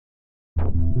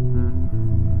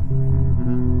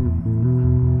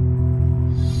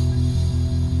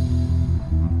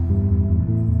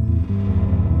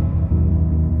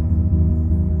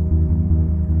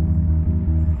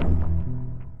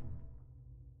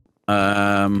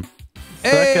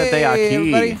Hey,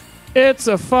 everybody. It's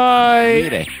a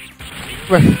fight.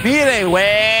 Mire,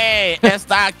 wey,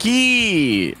 está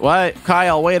aquí. What?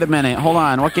 Kyle, wait a minute. Hold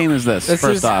on. What game is this? This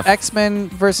First is off. X-Men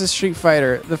versus Street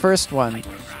Fighter, the first one.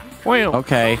 Wow.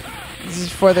 Okay. This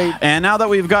is for the... And now that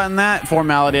we've gotten that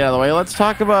formality out of the way, let's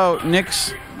talk about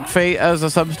Nick's fate as a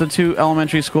substitute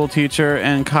elementary school teacher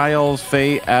and Kyle's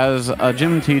fate as a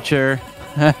gym teacher.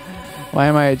 Why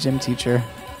am I a gym teacher?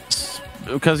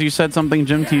 Because you said something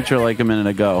gym teacher like a minute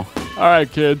ago. All right,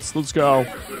 kids, let's go.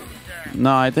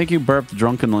 No, I think you burped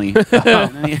drunkenly.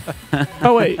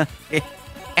 Oh wait.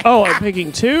 Oh, I'm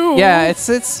picking two. Yeah,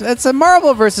 it's a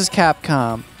Marvel versus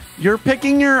Capcom. You're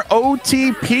picking your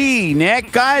OTP,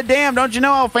 Nick. God damn, don't you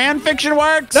know how fan fiction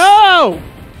works? No.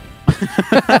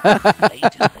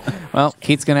 Well,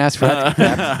 Keith's gonna ask for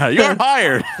that. You're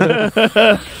hired.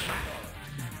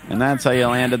 And that's how you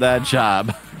landed that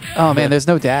job. Oh man, there's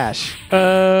no dash.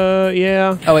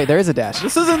 Yeah. Oh wait, there is a dash.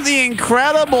 This isn't the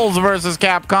Incredibles versus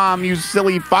Capcom, you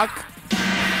silly fuck.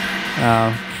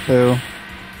 Oh, boo.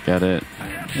 Get it?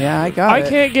 Yeah, I got it. I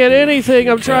can't get anything.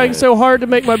 I'm trying so hard to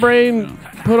make my brain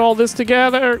put all this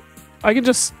together. I can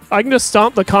just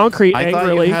stomp the concrete I thought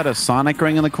angrily. you had a Sonic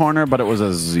ring in the corner, but it was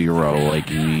a 0 like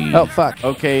me. Oh fuck.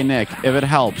 Okay, Nick, if it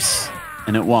helps,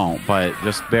 and it won't, but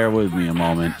just bear with me a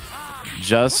moment.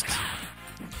 Just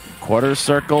quarter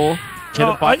circle, hit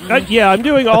a button. Yeah, I'm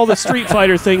doing all the Street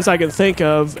Fighter things I can think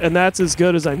of, and that's as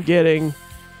good as I'm getting.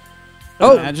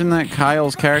 Oh. Imagine that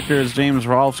Kyle's character is James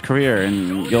Rolfe's career,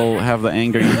 and you'll have the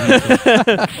anger you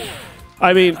need.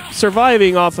 I mean,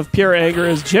 surviving off of pure anger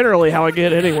is generally how I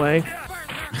get anyway.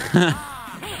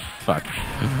 Fuck.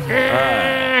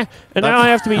 And now I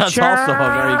have to be That's also a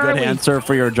very good Charlie. answer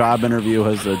for your job interview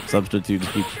as a substitute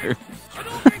teacher.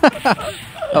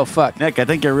 Oh fuck. Nick, I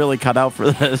think you're really cut out for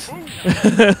this.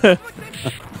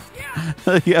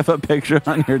 You have a picture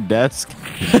on your desk.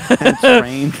 And it's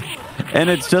framed. And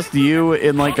it's just you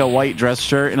in like a white dress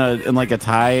shirt and in like a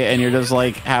tie, and you're just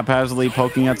like haphazardly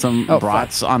poking at some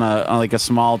brats on like a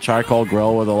small charcoal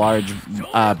grill with a large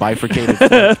bifurcated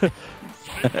fork.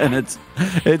 And it's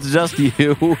just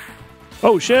you.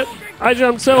 Oh shit! I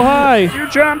jumped so high. You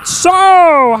jumped so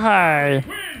high.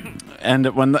 And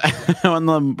when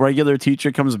the regular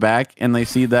teacher comes back and they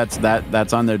see that's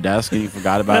on their desk and you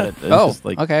forgot about it, it's just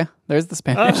like, okay. There's the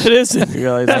Spanish. It is. you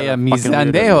realize how mis fucking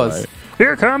weird it andejos. is.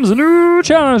 Here comes a new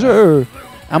challenger.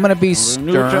 I'm gonna be New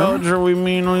Stern challenger, we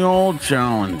mean the old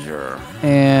challenger.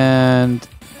 and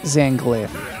Zangief.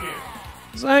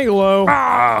 Zangalo.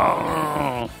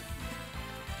 Oh.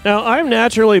 Now, I'm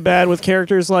naturally bad with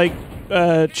characters like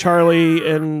Charlie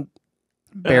and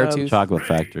Beartooth. Chocolate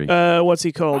Factory. what's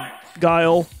he called?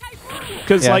 Guile.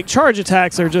 Because Yeah. like charge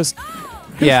attacks are just.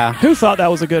 Yeah. Who thought that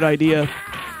was a good idea?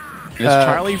 Is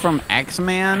Charlie from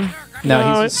X-Man?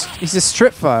 No, he's a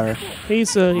strip fighter.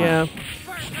 He's yeah.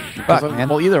 Fuck, man.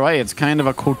 Well, either way, it's kind of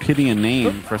a quotidian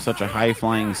name for such a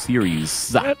high-flying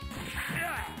series.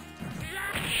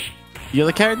 You're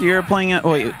the character you're playing at.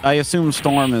 Wait, I assume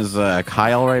Storm is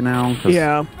Kyle right now. 'Cause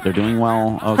Yeah. they're doing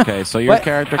well. Okay, so your What?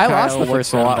 character I Kyle lost the looks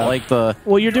first a lot round, though. like the.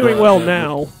 Well, you're doing well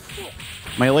now.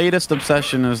 My latest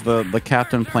obsession is the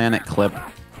Captain Planet clip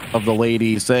of the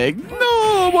lady saying,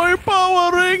 "No, my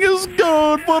power ring is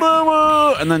gone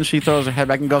forever," and then she throws her head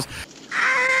back and goes.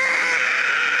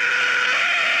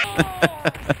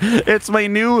 It's my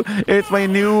new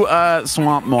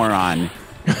swamp moron,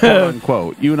 quote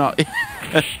unquote. You know,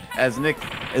 as Nick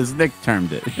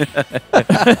termed it.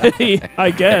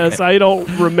 I guess I don't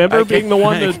remember being the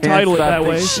one to I can't title it stop that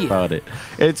way. thinking about it.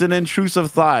 It's an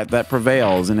intrusive thought that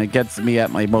prevails, and it gets me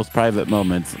at my most private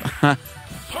moments.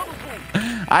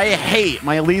 I hate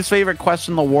my least favorite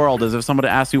question in the world is if somebody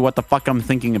asks you what the fuck I'm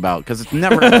thinking about, because it's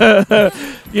never.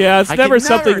 Yeah, it's I never can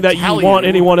something never that you tell want you.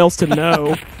 anyone else to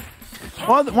know.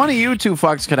 Well, one of you two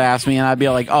fucks could ask me, and I'd be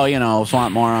like, "Oh, you know,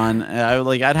 swamp moron."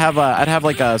 I'd have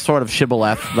like a sort of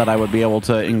shibboleth that I would be able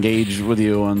to engage with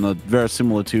you on the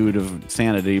verisimilitude of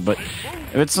sanity. But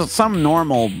if it's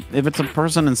if it's a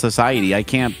person in society, I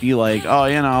can't be like, "Oh,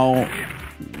 you know,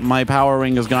 my power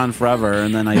ring is gone forever,"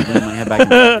 and then I lean my head back in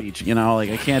the speech. You know, like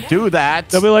I can't do that.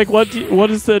 They'll be like, "What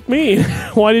does that mean?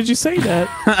 Why did you say that?"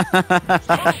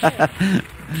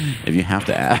 If you have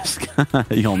to ask,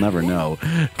 you'll never know.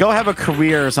 Go have a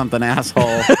career or something, asshole.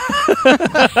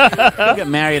 Go get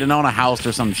married and own a house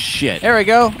or some shit. There we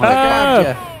go.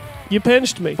 You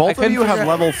pinched me. Both of couldn't you have figure-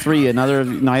 level 3, and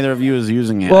neither of you is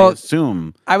using it. Well- I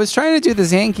assume. I was trying to do the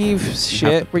Zangief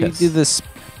shit where you piss. do this.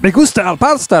 Me gusta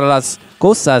pasar las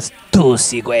cosas tú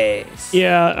sigues.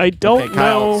 Yeah, I don't Okay,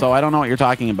 Kyle, know. so I don't know what you're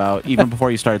talking about, even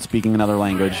before you started speaking another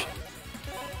language.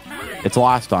 It's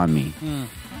lost on me.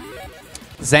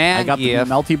 I got the Zangief.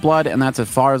 melty blood, and that's as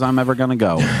far as I'm ever gonna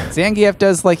go. Zangief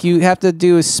does like you have to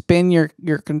do is spin your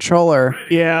controller.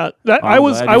 Yeah, that, I'm I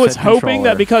glad you was said hoping controller.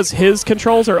 that because his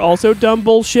controls are also dumb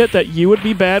bullshit that you would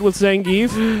be bad with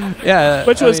Zangief, Yeah,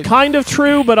 which I was mean, kind of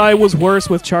true, but I was worse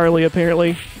with Charlie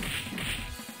apparently.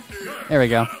 there we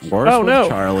go. Worse Oh, with no.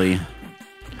 Charlie.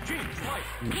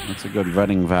 That's a good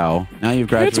wedding vow. Now you've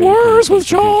graduated. It's worse from with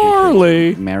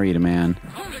Charlie. Married a man.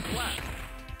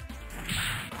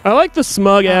 I like the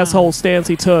smug asshole stance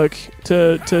he took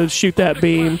to shoot that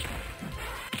beam.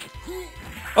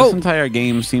 This entire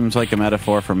game seems like a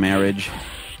metaphor for marriage.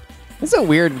 It's a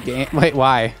weird game. Wait,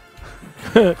 why?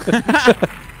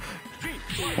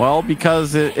 Well,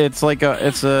 because it's like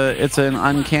it's an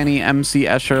uncanny MC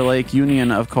Escher like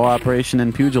union of cooperation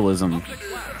and pugilism.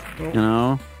 You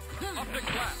know.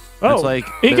 Oh, It's like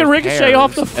he can there's ricochet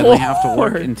off the pairs, floor. and they have to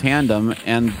work in tandem,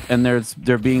 and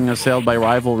they're being assailed by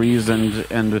rivalries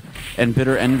and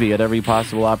bitter envy at every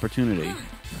possible opportunity.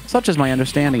 Such is my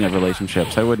understanding of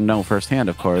relationships. I wouldn't know firsthand,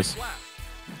 of course.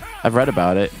 I've read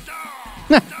about it.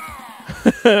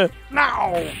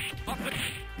 No.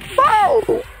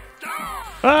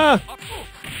 Ah.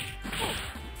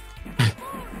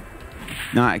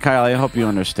 Now, Kyle, I hope you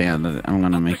understand that I'm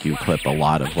going to make you clip a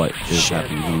lot of what is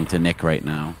happening to Nick right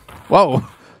now. Whoa.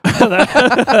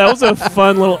 That was a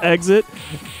fun little exit.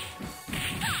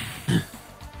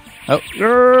 Oh.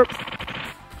 Yerp.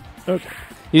 Okay.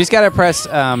 You just gotta press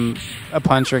a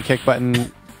punch or a kick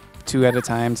button 2 at a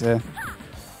time to.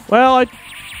 Well,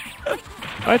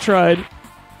 I tried.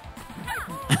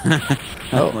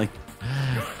 Oh. Like,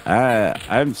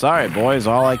 I'm sorry, boys.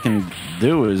 All I can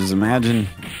do is imagine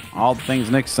all the things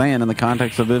Nick's saying in the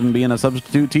context of him being a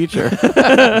substitute teacher.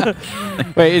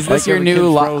 Wait, is this Like your every new?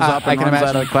 kid throws up I and can runs out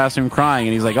imagine. of the classroom crying,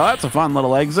 and he's like, "Oh, that's a fun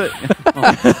little exit." Did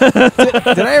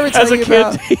I ever tell As a you kid,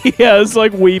 about? yeah, it's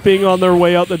like weeping on their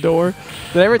way out the door.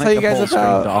 Did I ever Like tell you a guys full-screen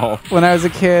about doll. when I was a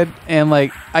kid and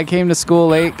like I came to school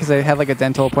late because I had like a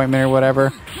dental appointment or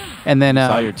whatever, and then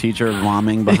Saw your teacher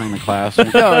vomiting behind the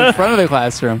classroom. no, in front of the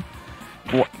classroom.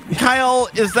 Kyle,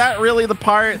 is that really the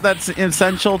part that's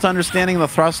essential to understanding the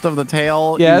thrust of the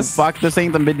tale? Yes. You fuck, this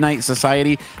ain't the Midnight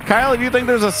Society. Kyle, if you think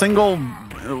there's a single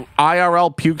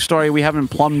IRL puke story we haven't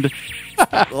plumbed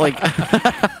like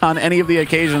on any of the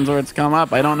occasions where it's come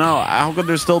up, I don't know. How could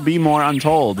there still be more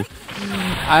untold?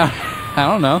 I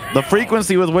don't know. The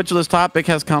frequency with which this topic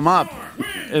has come up,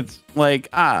 it's like,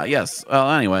 yes.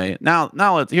 Well, anyway, now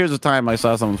here's the time I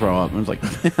saw someone throw up. And it's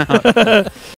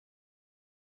like,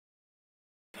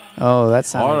 Oh, that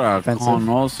sounds Ahora offensive.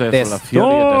 conoces la furia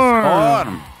de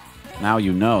storm. Now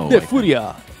you know. The Like,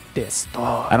 furia de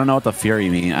storm. I don't know what the fury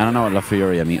mean. I don't know what la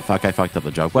furia mean. Fuck, I fucked up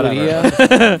the joke.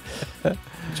 Whatever.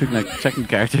 Furia. Checking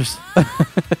characters.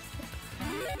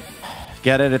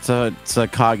 Get it? It's a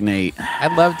cognate.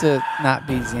 I'd love to not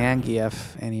be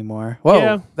Zangief anymore. Whoa,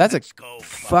 Yeah. that's a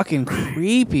fucking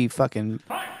creepy fucking.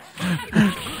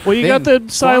 Well, you got the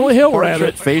Silent Hill Portrait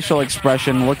rabbit. facial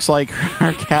expression looks like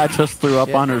her cat just threw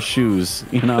up on her shoes.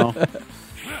 You know.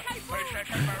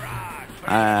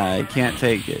 I can't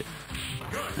take it.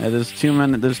 There's too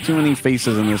many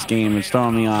faces in this game. It's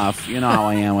throwing me off. You know how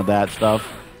I am with that stuff.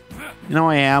 You know how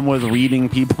I am with reading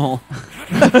people.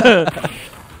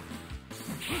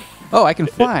 Oh, I can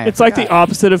fly. It's like the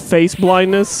opposite of face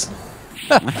blindness.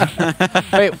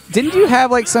 Wait, didn't you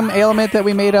have like some ailment that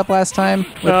we made up last time?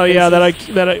 Oh yeah,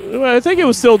 I think it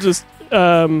was still just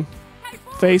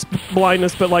face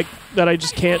blindness, but like that I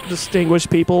just can't distinguish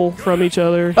people from each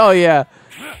other. Oh yeah.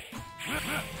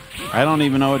 I don't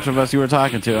even know which of us you were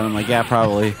talking to, and I'm like, yeah,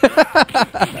 probably.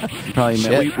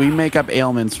 We make up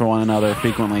ailments for one another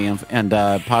frequently and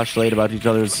postulate about each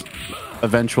other's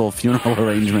eventual funeral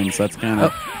arrangements. That's kind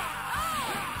of.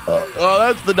 Oh,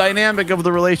 that's the dynamic of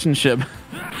the relationship.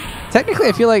 Technically,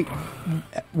 I feel like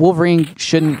Wolverine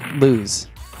shouldn't lose.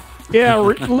 Yeah,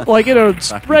 like in a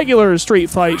regular street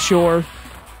fight, sure.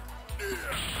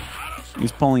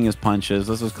 He's pulling his punches.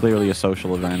 This is clearly a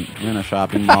social event. We're in a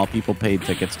shopping mall. People paid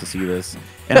tickets to see this.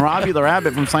 And Robbie the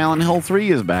Rabbit from Silent Hill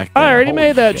 3 is back there. I already Holy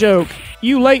made that shit. joke.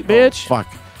 You late, bitch. Oh,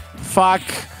 fuck.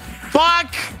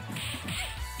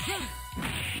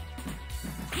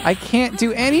 I can't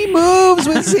do any moves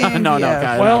with Zangief. No,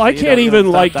 God. Well, I You can't don't even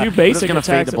stop like that. do We're basic just gonna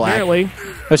fade attacks to black. apparently.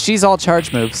 But she's all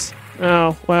charge moves.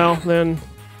 Oh well, then.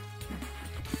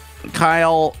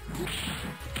 Kyle,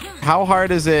 how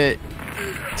hard is it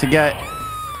to get,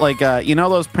 like, you know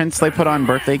those prints they put on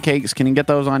birthday cakes? Can you get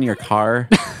those on your car?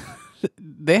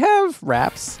 They have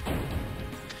wraps.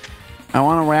 I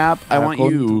want a wrap. I want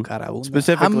you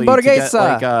specifically to get,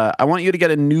 Hamburguesa. like, I want you to get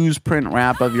a newsprint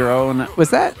wrap of your own, Was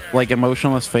that? like,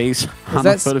 emotionless face on the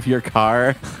that foot of your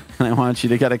car. and I want you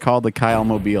to get it called the Kyle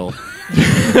Mobile.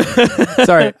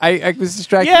 Sorry, I was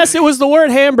distracted. Yes, it was the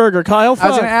word hamburger, Kyle. I was Fuck.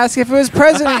 going to ask if it was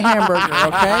President Hamburger,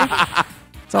 okay?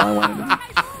 That's all I wanted to do.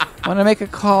 I want to make a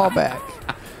call back.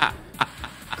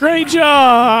 Great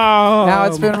job. Now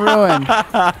it's been ruined.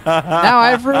 Now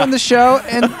I've ruined the show,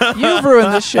 and you've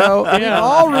ruined the show, and Yeah. you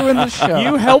all ruined the show.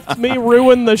 You helped me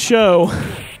ruin the show.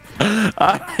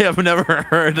 I have never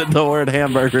heard the word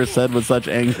hamburger said with such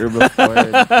anger before.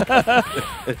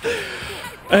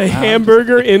 A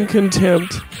hamburger in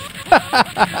contempt.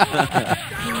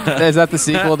 Is that the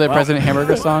sequel to President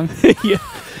Hamburger song? Yeah.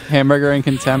 Hamburger in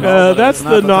Contempt. That's Not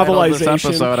the title of this novelization.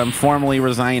 episode. I'm formally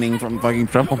resigning from fucking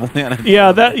Trouble Planet.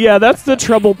 Yeah, that's the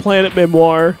Trouble Planet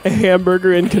memoir, A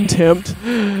Hamburger in Contempt.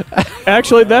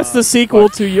 Actually, that's the sequel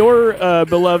to your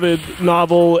beloved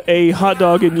novel, A Hot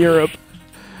Dog in Europe.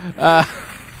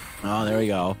 Oh, there we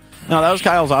go. No, that was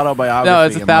Kyle's autobiography. No,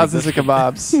 it's and, thousands of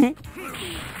kebabs.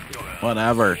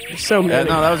 Whatever. So many.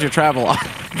 No, that was your travel.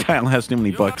 Kyle has too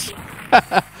many books.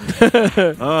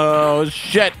 Oh,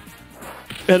 shit.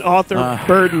 An author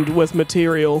burdened with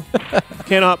material.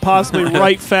 Cannot possibly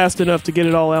write fast enough to get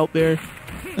it all out there.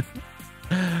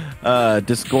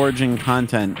 Disgorging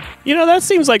content. You know, that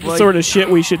seems like the sort of shit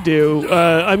we should do.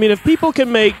 I mean, if people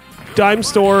can make dime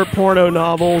store porno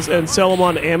novels and sell them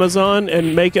on Amazon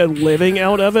and make a living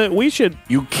out of it, we should.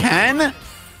 You can?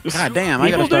 God damn, I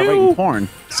gotta People start do. writing porn.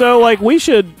 So, like, we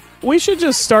should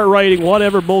just start writing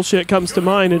whatever bullshit comes to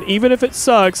mind, and even if it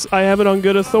sucks, I have it on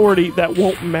good authority that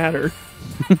won't matter.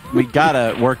 We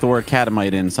gotta work the word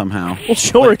catamite in somehow. Well,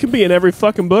 sure, it can be in every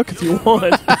fucking book if you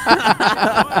want.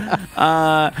 Yeah,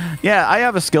 I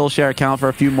have a Skillshare account for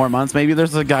a few more months. Maybe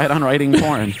there's a guide on writing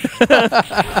porn.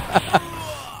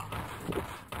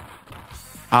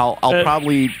 I'll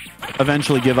probably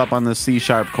eventually give up on the C#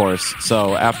 course.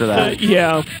 So after that,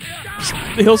 Yeah.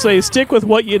 He'll say, stick with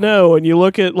what you know, and you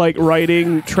look at, like,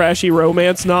 writing trashy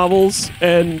romance novels,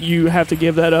 and you have to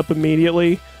give that up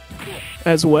immediately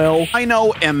as well. I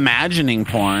know imagining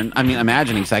porn. I mean,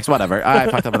 imagining sex. Whatever. I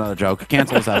fucked up another joke.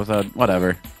 Cancel this episode.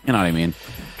 Whatever. You know what I mean.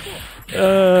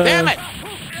 Damn it!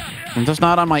 I'm just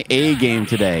not on my A game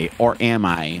today, or am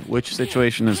I? Which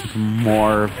situation is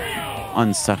more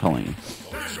unsettling?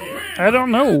 I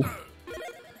don't know.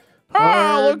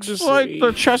 Looks like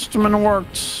the chessman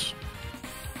worked.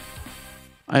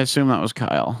 I assume that was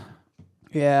Kyle.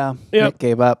 Yeah. Yep. Nick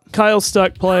gave up. Kyle's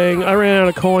stuck playing. I ran out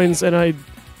of coins, and I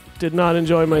did not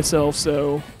enjoy myself,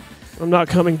 so I'm not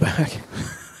coming back.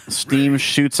 Steam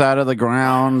shoots out of the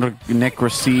ground. Nick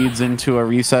recedes into a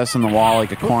recess in the wall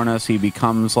like a cornice. He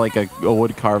becomes like a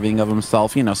wood carving of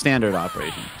himself. You know, standard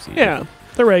operation procedure. Yeah,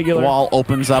 the The regular. wall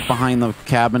opens up behind the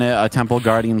cabinet. A temple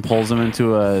guardian pulls him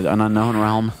into an unknown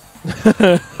realm.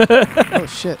 Oh,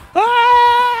 shit.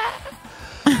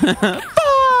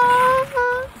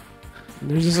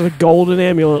 There's just a golden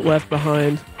amulet left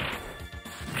behind.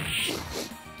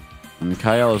 And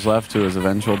Kyle is left to his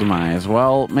eventual demise.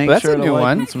 Well, make That's sure a to new like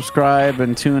one. and subscribe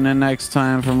and tune in next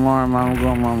time for more.